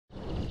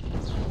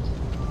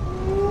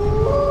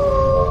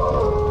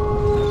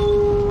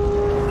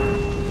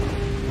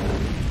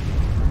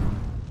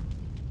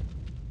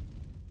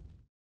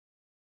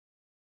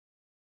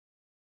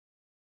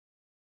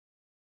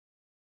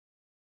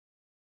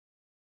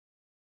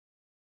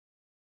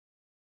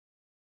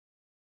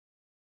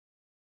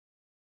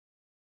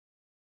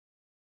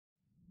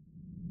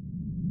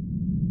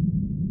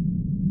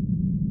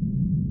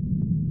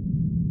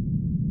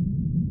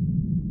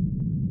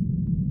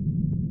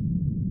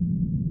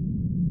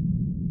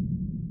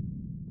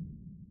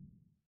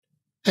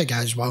Hey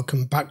guys,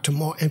 welcome back to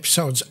more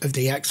episodes of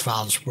the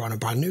X-Files. We're on a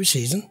brand new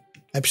season,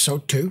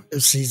 episode 2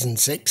 of season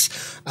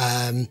 6.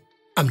 I'm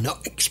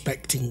not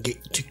expecting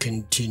it to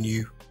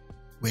continue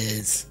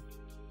with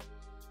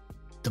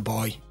the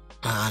boy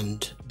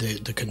and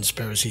the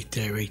conspiracy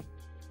theory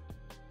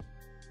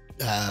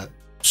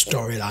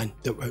storyline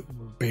that we've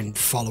been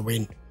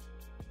following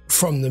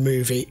from the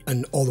movie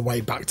and all the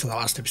way back to the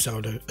last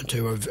episode or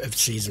 2 of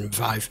season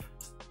 5.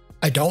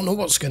 I don't know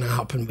what's going to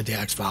happen with the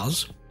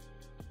X-Files.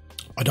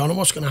 I don't know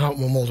what's going to happen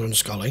with Mulder and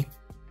Scully,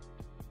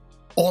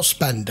 or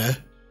Spender,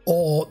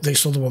 or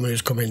this other woman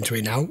who's come into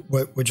it now.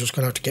 We're just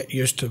going to have to get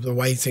used to the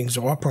way things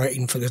are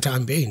operating for the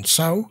time being.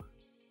 So,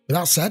 with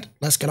that said,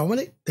 let's get on with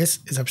it. This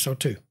is episode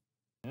 2.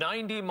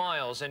 90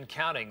 miles and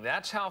counting.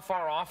 That's how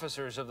far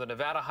officers of the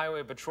Nevada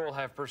Highway Patrol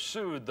have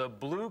pursued the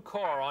blue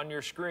car on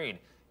your screen.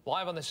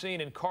 Live on the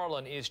scene in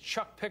Carlin is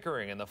Chuck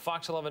Pickering in the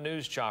Fox 11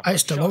 News chopper. I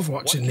used to love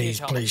watching these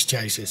police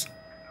chases.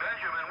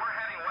 Benjamin, we're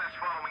heading west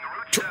following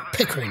Route Chuck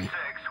Pickering.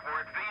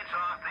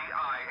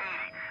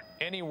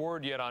 Any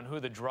word yet on who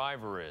the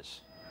driver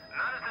is? None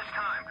at this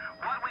time.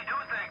 What we do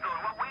think, though,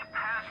 and what we've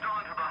passed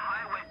on to the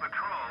Highway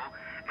Patrol,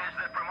 is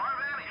that from our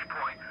vantage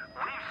point,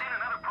 we've seen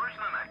another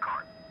person in that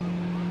car.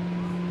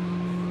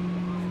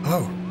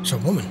 Oh, it's a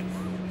woman.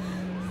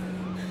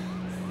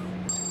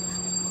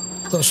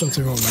 There's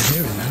something wrong with my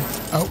hearing then.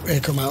 Oh, here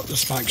come out the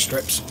spike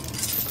strips.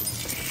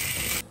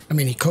 I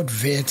mean, he could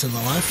veer to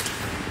the left,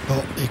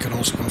 but he could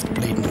also go off the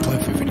bleeding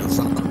cliff if he does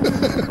that.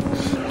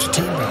 It's a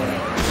T-bone.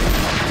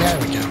 There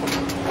we go.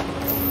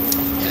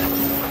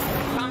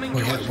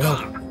 Well,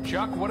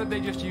 Chuck, what did they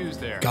just use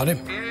there? Got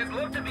him. It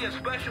looked to be a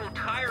special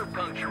tire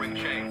puncturing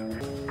chain.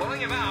 Pulling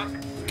him out.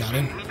 Got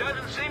him. He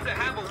doesn't seem to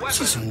have a weapon.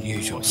 This is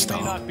unusual stuff.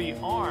 He may not be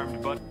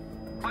armed, but...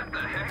 What the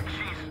heck?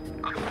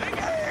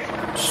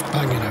 She's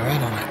banging her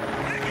head on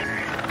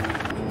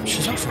it.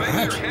 She's off her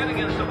head. Head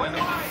against the window.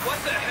 What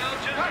the hell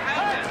just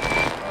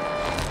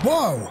happened?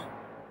 Whoa!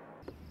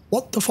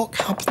 What the fuck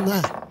happened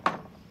there?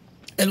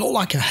 It looked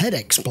like her head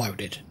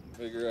exploded.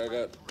 Figure I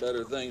got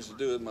better things to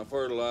do with my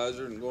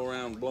fertilizer and go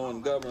around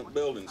blowing government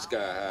buildings sky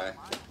high.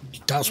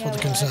 That's what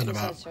they're concerned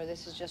about. Sir,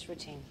 this is just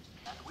routine.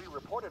 We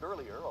reported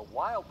earlier a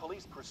wild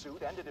police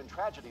pursuit ended in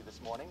tragedy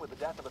this morning with the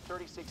death of a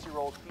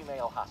 36-year-old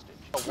female hostage.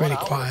 Really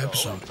quiet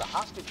episode. The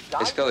hostage died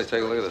Hey, Scully,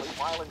 take a look at this.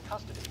 while in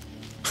custody.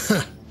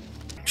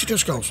 She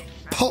just goes,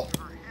 pop.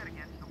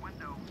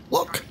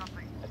 Look.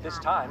 At this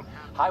time,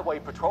 Highway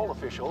Patrol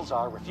officials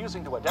are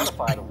refusing to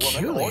identify the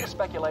woman or to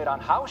speculate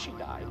on how she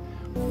died.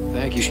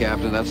 Thank you,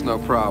 Captain. That's no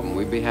problem.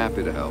 We'd be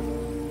happy to help.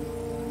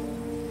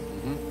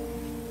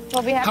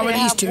 We'll be happy How are to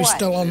these help two what?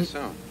 still on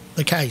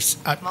the case?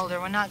 Mulder,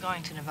 we're not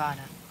going to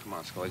Nevada. Come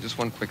on, Scully. Just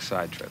one quick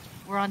side trip.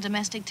 We're on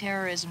domestic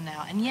terrorism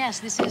now. And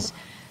yes, this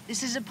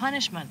is a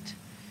punishment.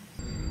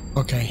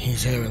 Okay,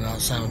 he's hearing that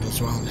sound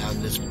as well now,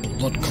 and there's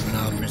blood coming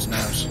out of his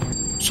nose.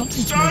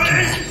 Something's making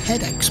her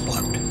head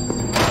explode.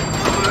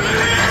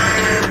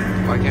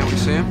 Why can't we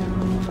see him?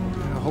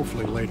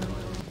 Hopefully later.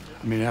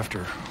 I mean,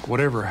 after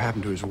whatever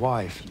happened to his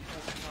wife,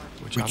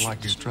 which I'd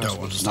like to stress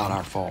was not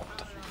our fault.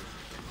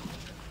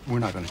 We're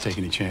not going to take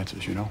any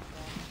chances, you know?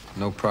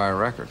 No prior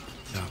record.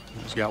 No.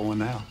 He's got one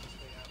now.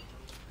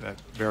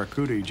 That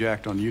Barracuda he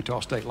jacked on the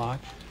Utah state line,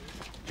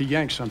 he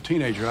yanked some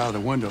teenager out of the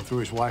window, threw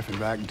his wife in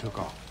back, and took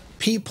off.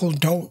 People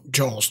don't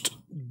just...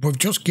 We've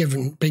just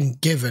been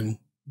given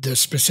the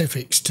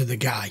specifics to the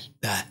guy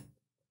there.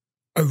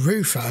 A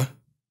roofer,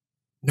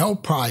 no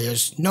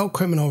priors, no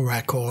criminal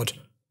record,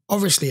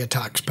 obviously a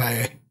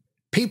taxpayer.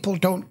 People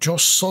don't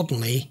just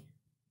suddenly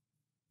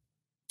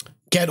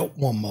get up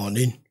one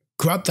morning,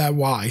 grab their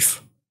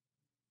wife,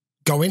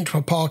 go into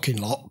a parking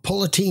lot,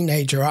 pull a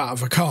teenager out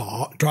of a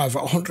car, drive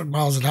at 100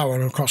 miles an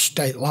hour across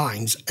state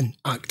lines and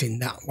act in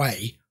that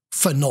way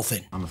for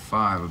nothing. On the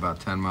 5, about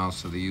 10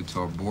 miles to the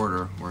Utah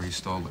border, where he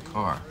stole the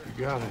car.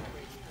 You got it.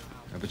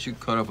 Yeah, but you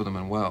caught up with him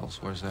in Wells.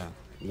 Where's that?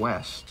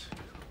 West.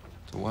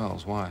 To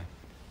Wells. Why?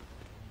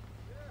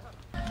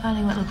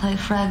 Finding what looked like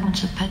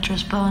fragments of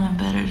Petra's bone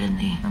embedded in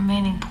the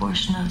remaining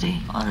portion of the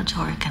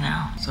auditory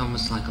canal. It's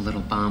almost like a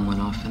little bomb went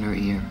off in her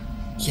ear.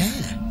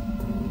 Yeah.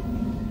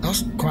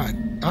 That's quite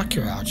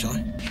accurate,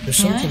 actually. There's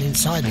something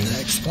inside her that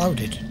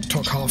exploded,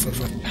 took half of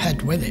her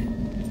head with it.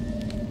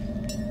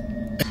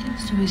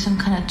 Seems to be some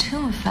kind of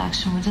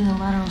tumefaction within the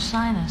lateral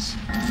sinus.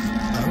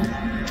 Oh.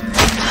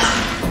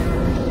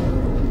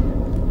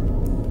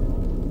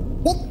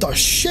 What the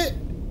shit?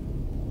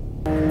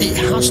 It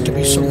has to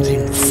be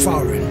something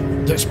foreign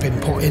that's been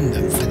put in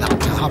them for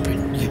that to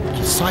happen.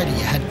 The side of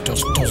your head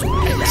just doesn't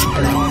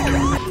explode.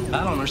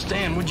 I don't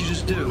understand. What'd you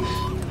just do?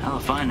 Hell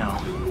if I know.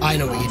 I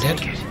know what you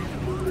did.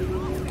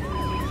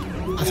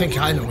 I think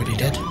I know what he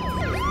did.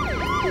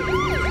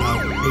 Oh,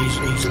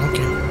 he's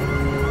looking.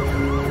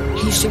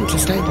 He seemed to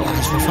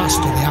stabilise the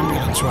faster the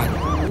ambulance went.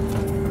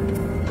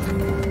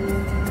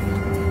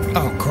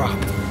 Oh, crap.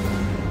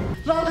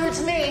 Mulder,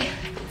 it's me.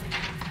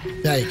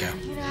 There you go.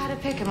 You know how to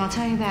pick him, I'll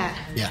tell you that.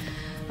 Yeah.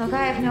 Look,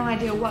 I have no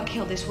idea what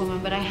killed this woman,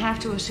 but I have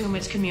to assume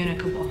it's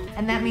communicable.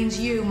 And that means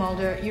you,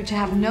 Mulder, you're to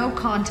have no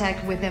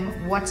contact with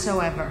him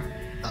whatsoever.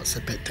 That's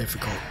a bit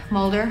difficult.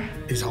 Mulder?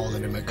 He's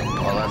holding him at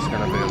gunpoint. Well, that's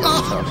gonna be a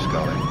little tough,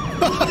 Scully.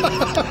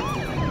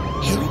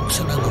 He looks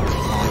a little bit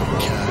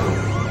like...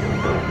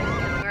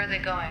 Where are they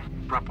going?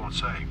 Prep won't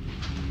say.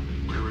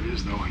 Wherever it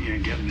is, though, he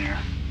ain't getting there.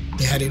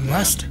 They're heading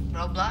west?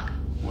 Roadblock?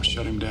 We'll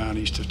shut him down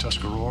east of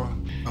Tuscarora.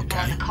 I want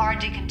the car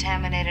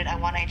decontaminated, I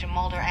want Agent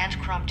Mulder and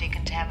Crump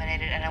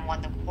decontaminated, and I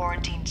want them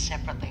quarantined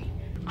separately.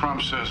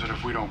 Crump says that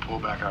if we don't pull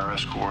back our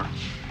escort,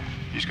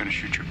 he's gonna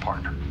shoot your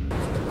partner.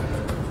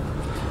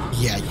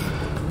 Yeah,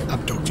 you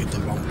abducted the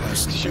wrong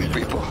person. Shoot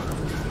people.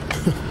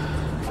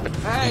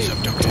 He's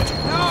abducted.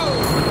 No!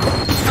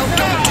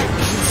 Abducted!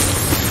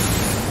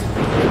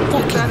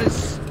 Fucking That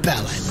is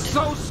bellend.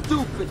 so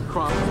stupid,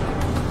 Crump.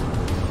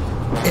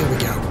 Here we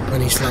go.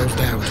 When he slows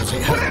down, does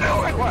it hurt? What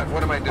are you doing?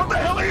 What am I doing? What the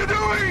hell are you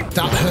doing?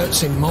 That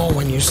hurts him more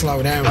when you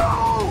slow down.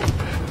 No!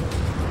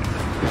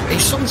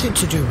 It's something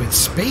to do with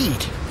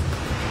speed.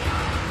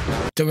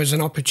 There was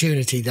an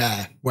opportunity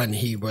there when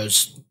he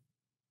was,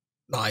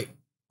 like,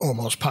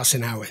 almost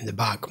passing out in the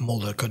back.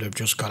 Mulder could have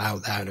just got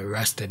out there and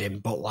arrested him,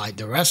 but like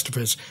the rest of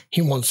us,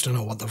 he wants to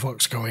know what the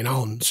fuck's going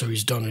on, so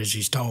he's done as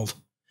he's told.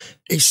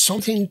 It's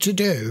something to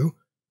do,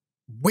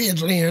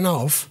 weirdly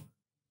enough,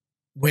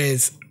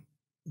 with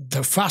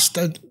the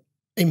faster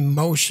in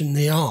motion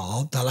they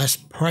are, the less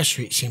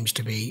pressure it seems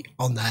to be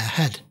on their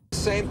head.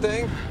 Same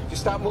thing? If you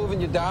stop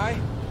moving, you die?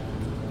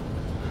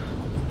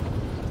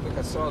 I think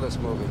I saw this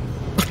movie.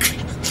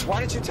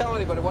 Why didn't you tell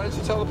anybody? Why didn't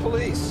you tell the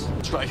police?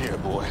 It's right here,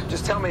 boy.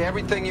 Just tell me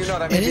everything you know.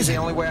 That may be the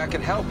only way I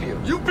can help you.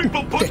 You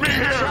people put me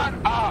here! Shut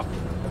up!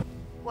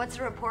 What's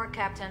the report,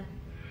 Captain?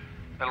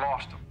 They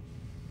lost him.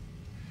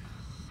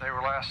 They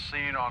were last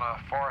seen on a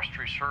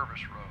forestry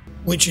service road.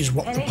 Which is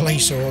what the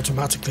police are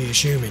automatically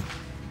assuming.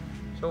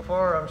 So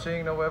far, I'm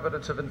seeing no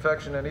evidence of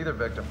infection in either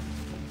victim.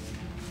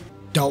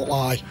 Don't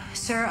lie.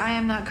 Sir, I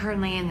am not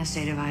currently in the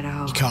state of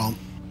Idaho. You can't.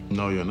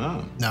 No, you're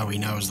not. No, he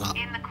knows that.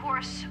 In the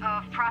course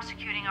of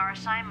prosecuting our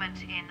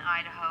assignment in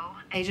Idaho,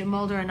 Agent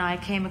Mulder and I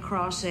came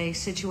across a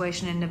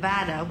situation in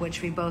Nevada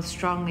which we both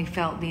strongly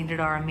felt needed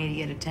our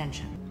immediate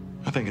attention.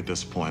 I think at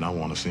this point I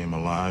want to see him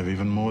alive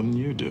even more than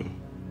you do.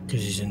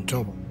 Because he's in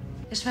trouble.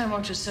 This man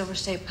works at Silver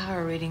State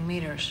Power reading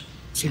meters.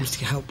 Seems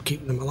to help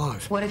keep them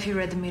alive. What if you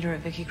read the meter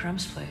at Vicky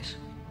Crump's place?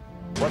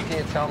 What can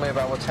you tell me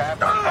about what's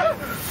happening?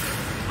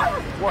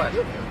 What?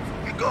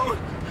 You're going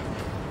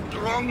the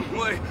wrong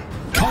way.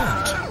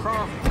 Can't.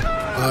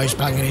 Oh, he's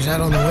banging his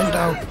head on the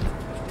window.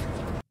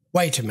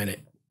 Wait a minute.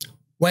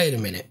 Wait a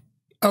minute.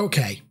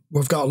 Okay,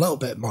 we've got a little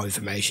bit more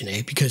information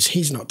here because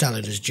he's not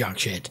telling us jack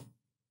shit.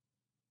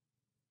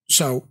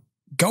 So,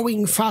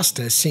 going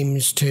faster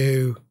seems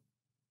to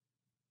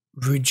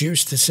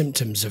reduce the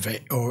symptoms of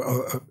it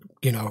or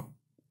you know,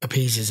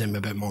 appeases him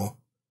a bit more.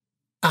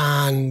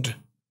 And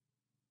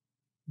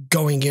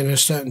going in a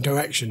certain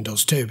direction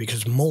does too,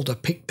 because Mulder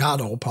picked that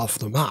up off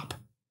the map.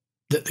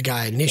 That the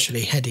guy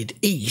initially headed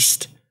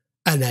east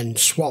and then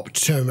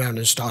swapped, turned around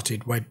and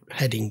started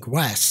heading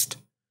west.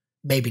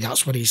 Maybe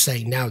that's what he's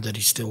saying now, that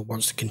he still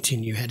wants to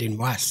continue heading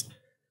west.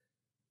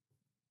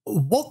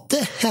 What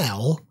the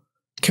hell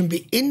can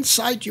be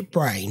inside your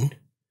brain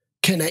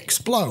can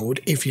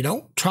explode if you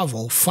don't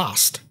travel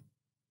fast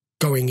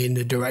going in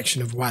the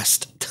direction of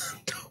west?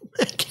 Don't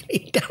make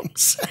any damn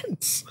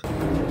sense.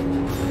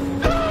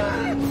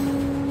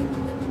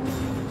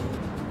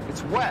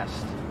 It's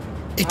west.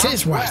 It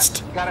is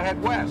west. You gotta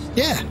head west.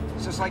 Yeah.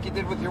 It's just like you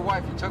did with your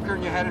wife. You took her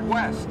and you headed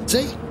west.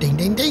 See? Ding,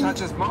 ding, ding. It's not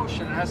just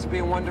motion. It has to be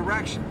in one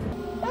direction.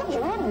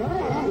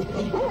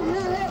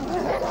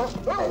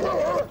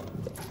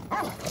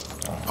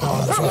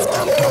 Oh, the first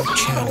dog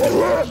channel.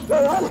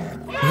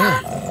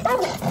 Yeah.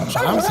 That's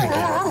what I'm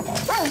thinking.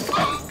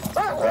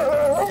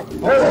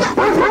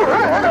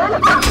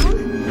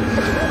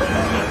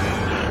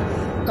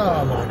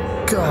 Oh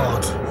my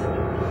God.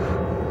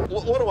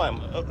 What do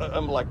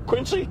I'm like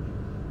Quincy?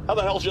 How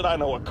the hell should I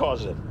know what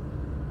caused it?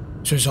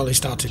 So it's only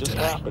started Just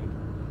today. happened.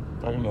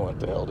 I didn't know what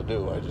the hell to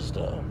do. I just,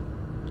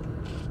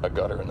 I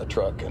got her in the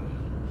truck and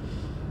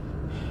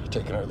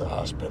taken her to the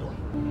hospital.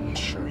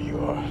 Sure you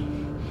are.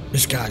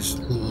 This guy's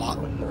lot.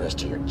 And the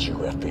rest of your Jew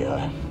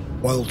FBI.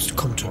 World's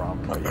come to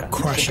a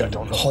crashing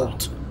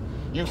halt.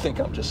 You think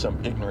I'm just some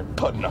ignorant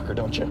pudknucker,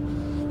 don't you?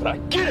 But I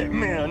get it,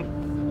 man.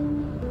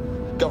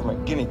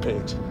 Government guinea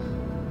pigs.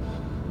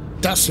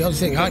 That's the only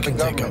thing I can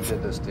think of.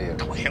 Did this to you?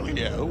 Hell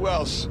yeah, who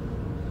else?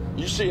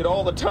 You see it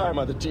all the time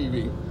on the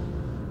TV.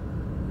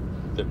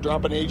 They're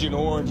dropping Agent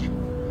Orange.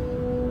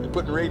 They're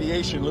putting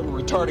radiation in little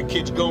retarded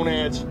kids'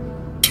 gonads.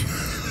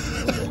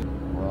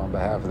 Well, on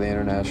behalf of the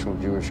International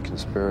Jewish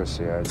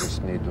Conspiracy, I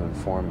just need to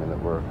inform you that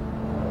we're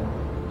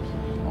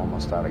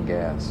almost out of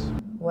gas.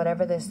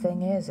 Whatever this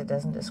thing is, it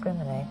doesn't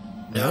discriminate.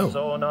 No.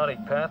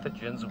 Zoonotic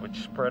pathogens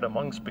which spread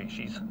among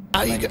species.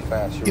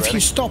 If you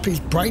stop, his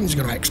brain's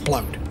going to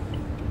explode.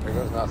 There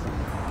goes nothing.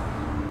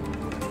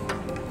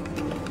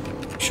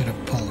 Should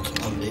have pulled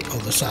on the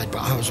other side,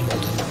 but I was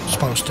Mulder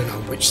supposed to know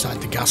which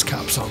side the gas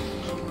cap's on.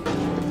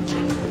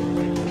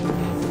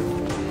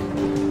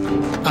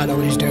 I know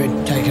what he's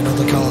doing. Take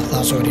another car.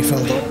 That's already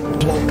filled up.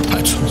 Blow up the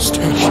petrol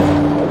station.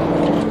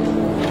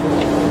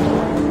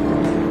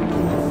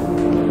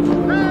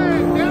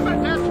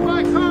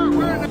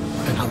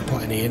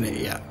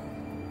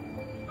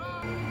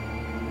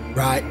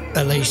 Right,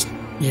 at least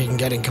you can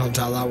get in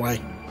contact that way.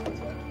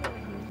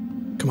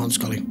 Come on,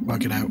 Scully,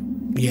 work it out.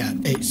 Yeah,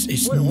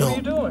 it's Wait, not. What are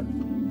you doing?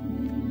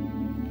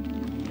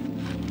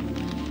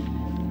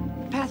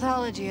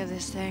 Pathology of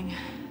this thing.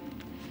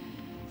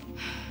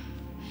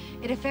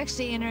 It affects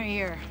the inner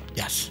ear.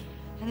 Yes.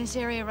 And this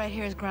area right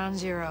here is ground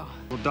zero.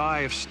 Will die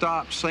if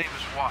stopped, same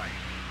as wife.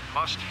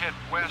 Must head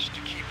west to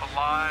keep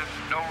alive.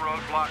 No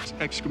roadblocks!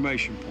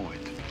 Exclamation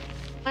point.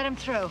 Let him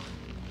through.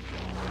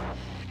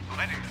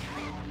 Let him through?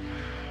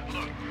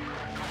 Look,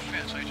 no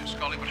offense, Agent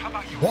Scully, but how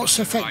about you... What's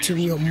affecting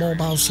your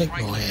mobile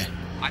signal here?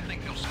 I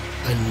think they'll see.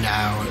 And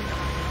now...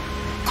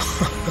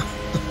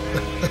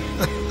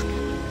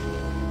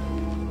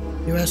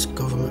 US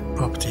government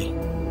property.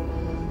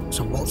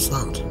 So what's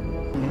that?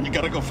 You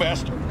gotta go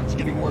faster. It's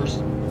getting worse.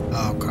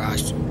 Oh,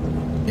 Christ.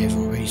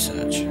 Naval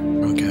research.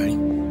 Okay.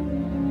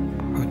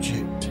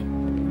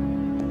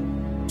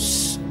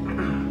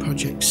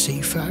 Project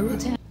Seafarer?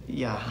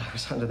 Yeah, I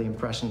was under the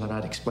impression that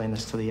I'd explain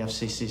this to the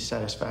FCC's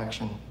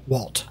satisfaction.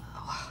 What?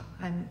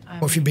 I'm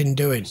What have you been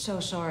doing? so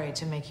sorry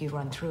to make you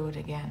run through it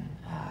again.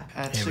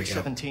 At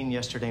 6:17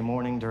 yesterday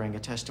morning, during a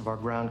test of our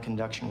ground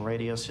conduction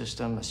radio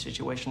system, a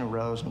situation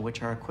arose in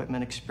which our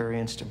equipment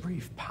experienced a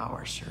brief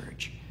power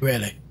surge.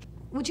 Really?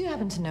 Would you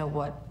happen to know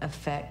what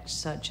effect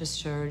such a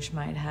surge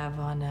might have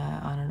on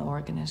an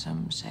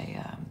organism, say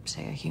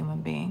a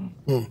human being?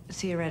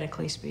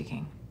 Theoretically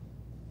speaking.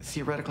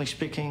 Theoretically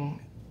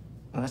speaking,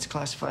 that's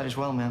classified as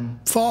well, ma'am.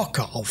 Fuck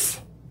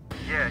off.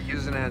 Yeah,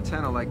 use an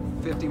antenna like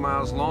 50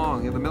 miles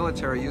long. The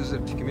military uses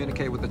it to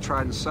communicate with the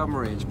Trident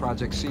submarines.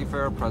 Project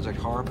Seafarer, Project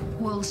Harp.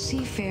 Well,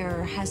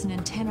 Seafarer has an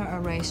antenna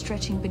array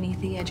stretching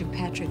beneath the edge of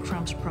Patrick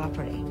Crump's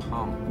property.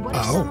 What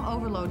if some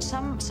overload,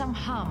 some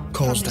hum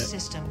from the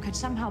system could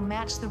somehow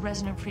match the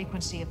resonant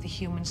frequency of the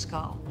human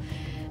skull?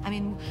 I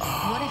mean,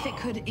 what if it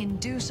could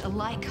induce a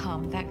like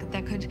hum that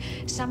could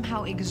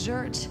somehow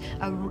exert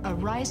a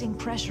rising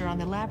pressure on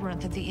the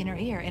labyrinth of the inner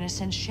ear, in a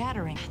sense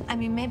shattering? I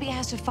mean, maybe it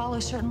has to follow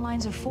certain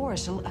lines of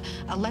force,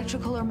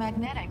 electrical or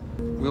magnetic.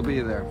 We'll be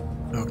there.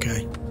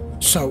 Okay.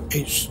 So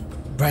it's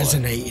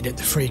resonated at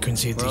the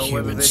frequency of the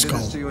human whether they skull.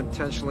 did this to you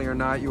intentionally or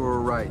not, you were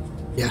right.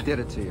 Yeah. They did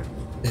it to you.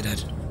 They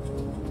did.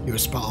 You were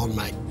spot on,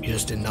 mate. You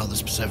just didn't know the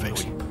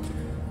specifics.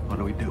 What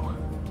do we do?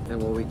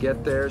 And when we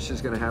get there,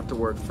 she's going to have to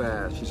work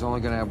fast. She's only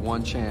going to have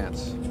one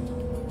chance.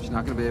 She's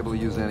not going to be able to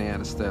use any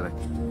anesthetic.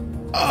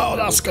 Oh,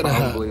 that's going to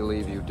hurt. Probably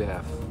leave you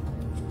deaf.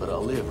 But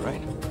I'll live,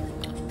 right?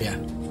 Yeah,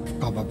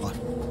 probably.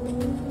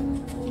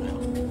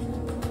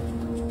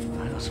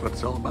 That's what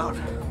it's all about.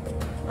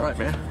 All right,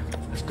 man.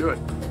 Let's do it.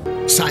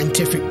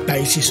 Scientific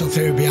basis or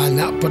theory behind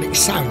that, but it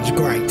sounds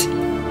great.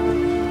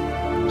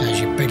 There's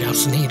your big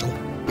ass needle.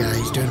 Yeah,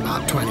 he's doing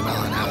about 20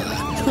 miles an hour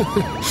there.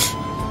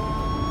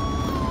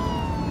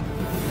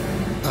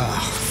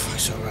 Oh,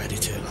 it's already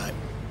too late.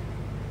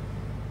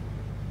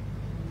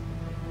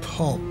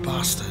 Poor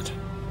bastard.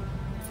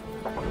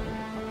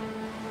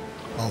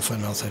 All for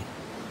nothing.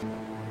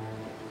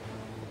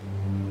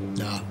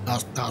 No,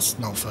 that's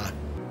not fair.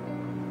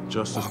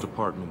 Justice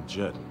Department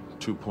jet,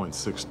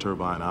 2.6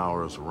 turbine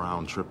hours,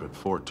 round trip at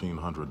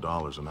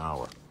 $1,400 an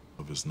hour.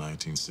 Of his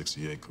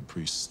 1968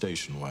 Caprice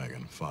station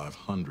wagon,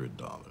 $500.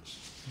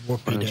 Why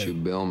don't you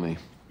bill me?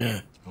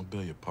 Yeah. I'll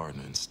bill your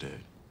partner instead.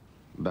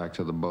 Back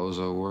to the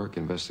bozo work,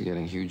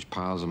 investigating huge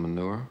piles of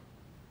manure?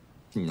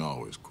 You can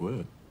always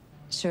quit.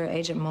 Sir,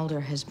 Agent Mulder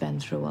has been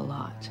through a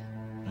lot.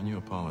 And you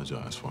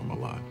apologize for him a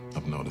lot.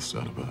 I've noticed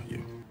that about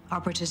you. Our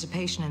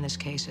participation in this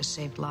case has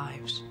saved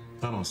lives.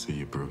 I don't see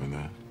you proving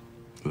that.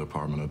 The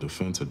Department of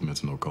Defense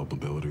admits no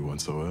culpability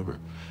whatsoever.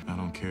 I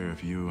don't care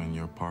if you and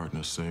your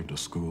partner saved a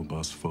school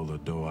bus full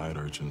of doe-eyed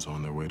urchins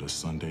on their way to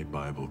Sunday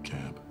Bible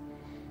camp.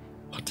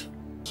 What?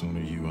 The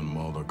sooner you and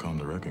Mulder come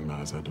to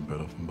recognize that, the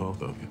better for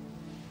both of you.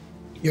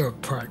 You're a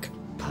prick.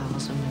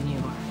 Piles of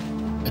manure.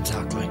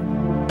 Exactly.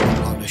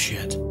 A lot of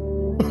shit.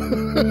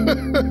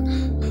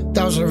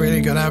 That was a really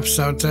good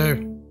episode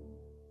too.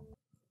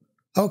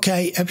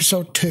 Okay,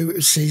 episode 2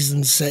 of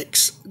season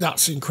 6.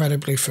 That's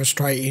incredibly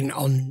frustrating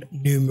on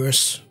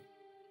numerous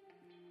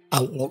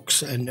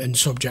outlooks and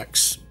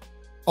subjects.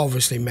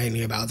 Obviously,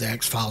 mainly about the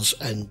X-Files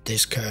and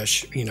this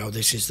Kirsch. You know,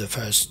 this is the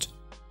first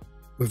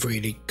we've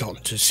really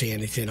gotten to see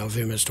anything of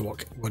him as to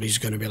what he's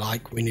going to be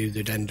like. We knew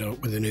they'd end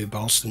up with a new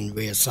boss and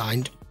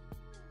reassigned.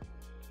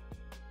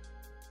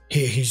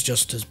 Here, he's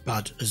just as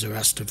bad as the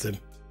rest of them.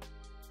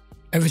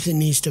 Everything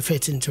needs to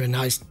fit into a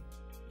nice,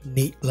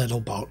 neat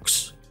little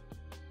box.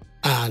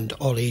 And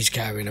all he's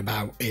caring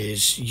about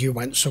is you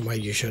went somewhere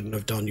you shouldn't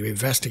have done. You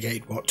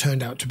investigated what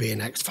turned out to be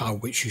an X-file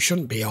which you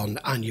shouldn't be on,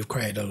 and you've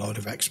created a lot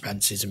of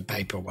expenses and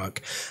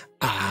paperwork.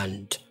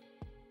 And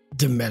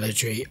the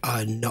military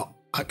are not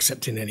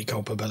accepting any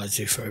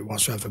culpability for it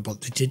whatsoever,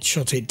 but they did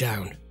shut it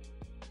down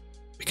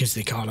because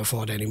they can't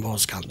afford any more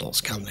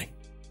scandals, can they?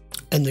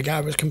 And the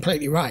guy was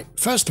completely right.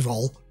 First of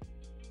all,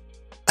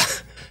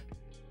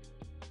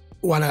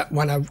 when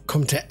I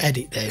come to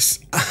edit this,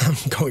 I'm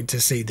going to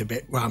see the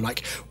bit where I'm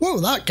like, whoa,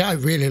 that guy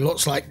really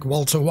looks like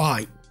Walter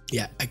White.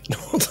 Yeah,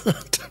 ignore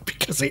that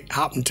because it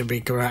happened to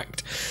be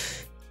correct.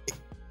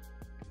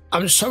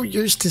 I'm so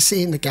used to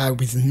seeing the guy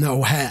with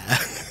no hair.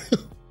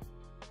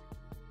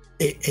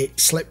 It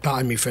slipped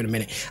by me for a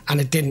minute,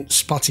 and I didn't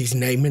spot his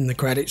name in the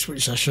credits,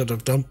 which I should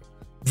have done.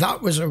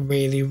 That was a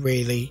really,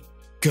 really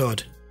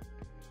good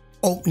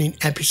opening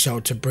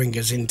episode to bring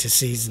us into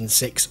season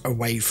 6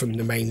 away from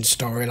the main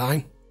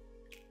storyline.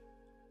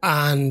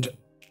 And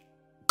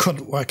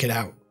couldn't work it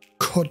out.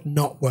 Could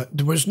not work.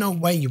 There was no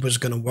way you was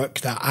going to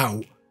work that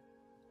out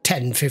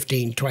 10,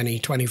 15, 20,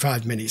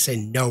 25 minutes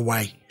in. No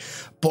way.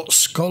 But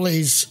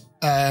Scully's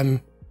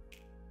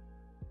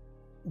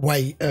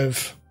way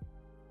of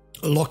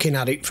looking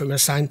at it from a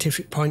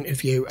scientific point of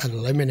view and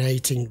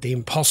eliminating the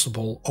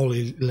impossible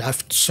only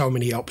left so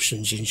many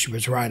options, and she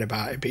was right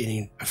about it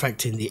being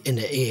affecting the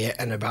inner ear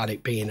and about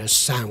it being a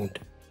sound.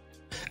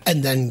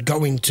 And then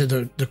going to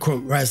the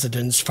current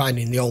residence,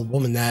 finding the old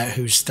woman there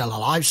who's still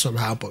alive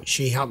somehow, but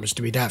she happens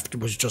to be deaf,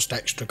 was just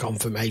extra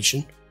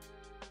confirmation.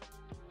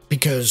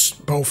 Because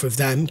both of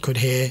them could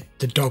hear,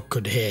 the dog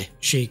could hear,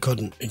 she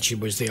couldn't, and she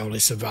was the only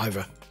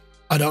survivor.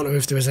 I don't know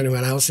if there was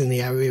anyone else in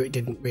the area, it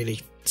didn't really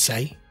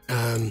say.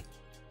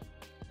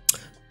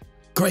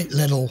 Great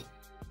little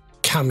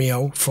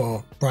cameo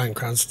for Bryan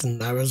Cranston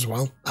there as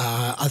well.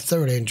 I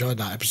thoroughly enjoyed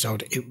that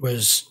episode. It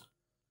was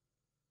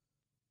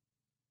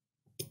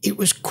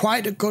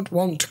quite a good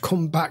one to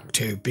come back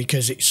to,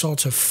 because it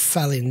sort of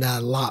fell in their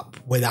lap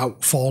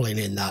without falling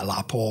in their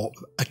lap, or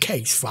a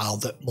case file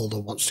that Mulder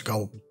wants to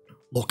go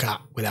look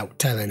at without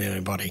telling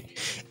anybody.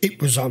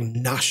 It was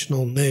on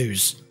national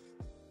news.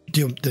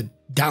 The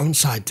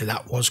downside to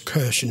that was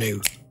Kirsch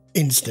knew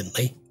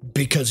instantly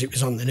because it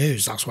was on the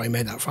news. That's why he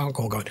made that phone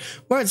call going,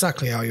 where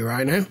exactly are you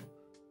right now?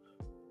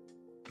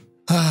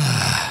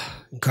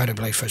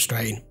 Incredibly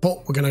frustrating,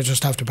 but we're going to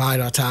just have to bide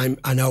our time.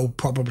 I know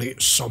probably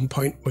at some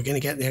point we're going to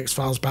get the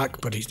X-Files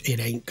back, but it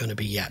ain't going to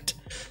be yet.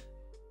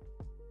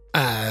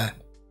 I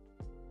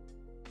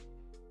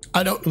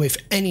don't know if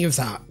any of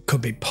that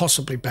could be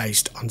possibly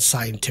based on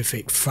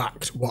scientific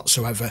fact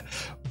whatsoever,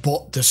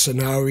 but the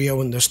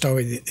scenario and the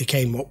story that they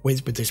came up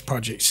with this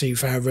Project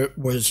Seafarer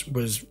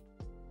was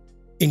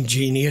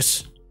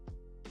ingenious,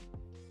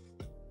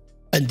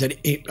 and that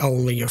it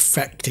only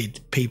affected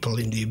people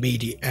in the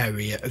immediate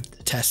area of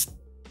the test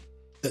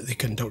that they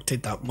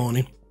conducted that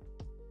morning,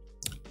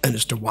 and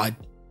as to why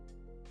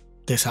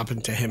this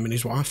happened to him and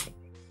his wife.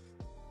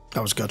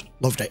 That was good.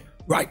 Loved it.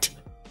 Right,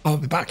 I'll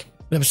be back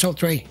with episode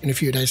 3 in a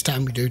few days'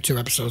 time. We do 2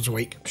 episodes a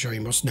week. I'm sure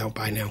you must know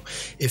by now.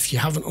 If you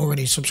haven't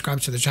already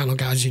subscribed to the channel,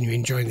 guys, and you're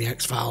enjoying the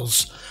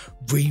X-Files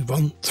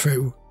rerun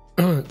through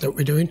that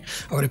we're doing,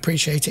 I would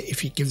appreciate it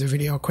if you give the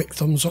video a quick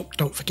thumbs up.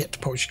 Don't forget to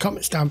post your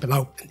comments down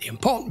below, and the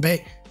important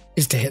bit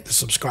is to hit the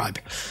subscribe.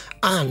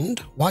 And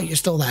while you're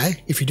still there,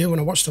 if you do want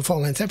to watch the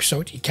full-length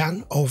episode, you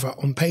can over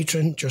on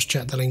Patreon. Just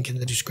check the link in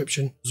the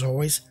description. As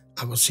always,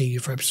 I will see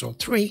you for episode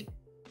 3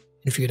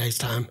 in a few days'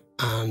 time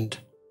and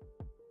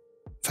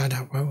find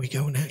out where we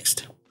go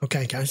next.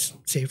 Okay, guys,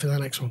 see you for the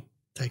next one.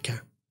 Take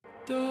care.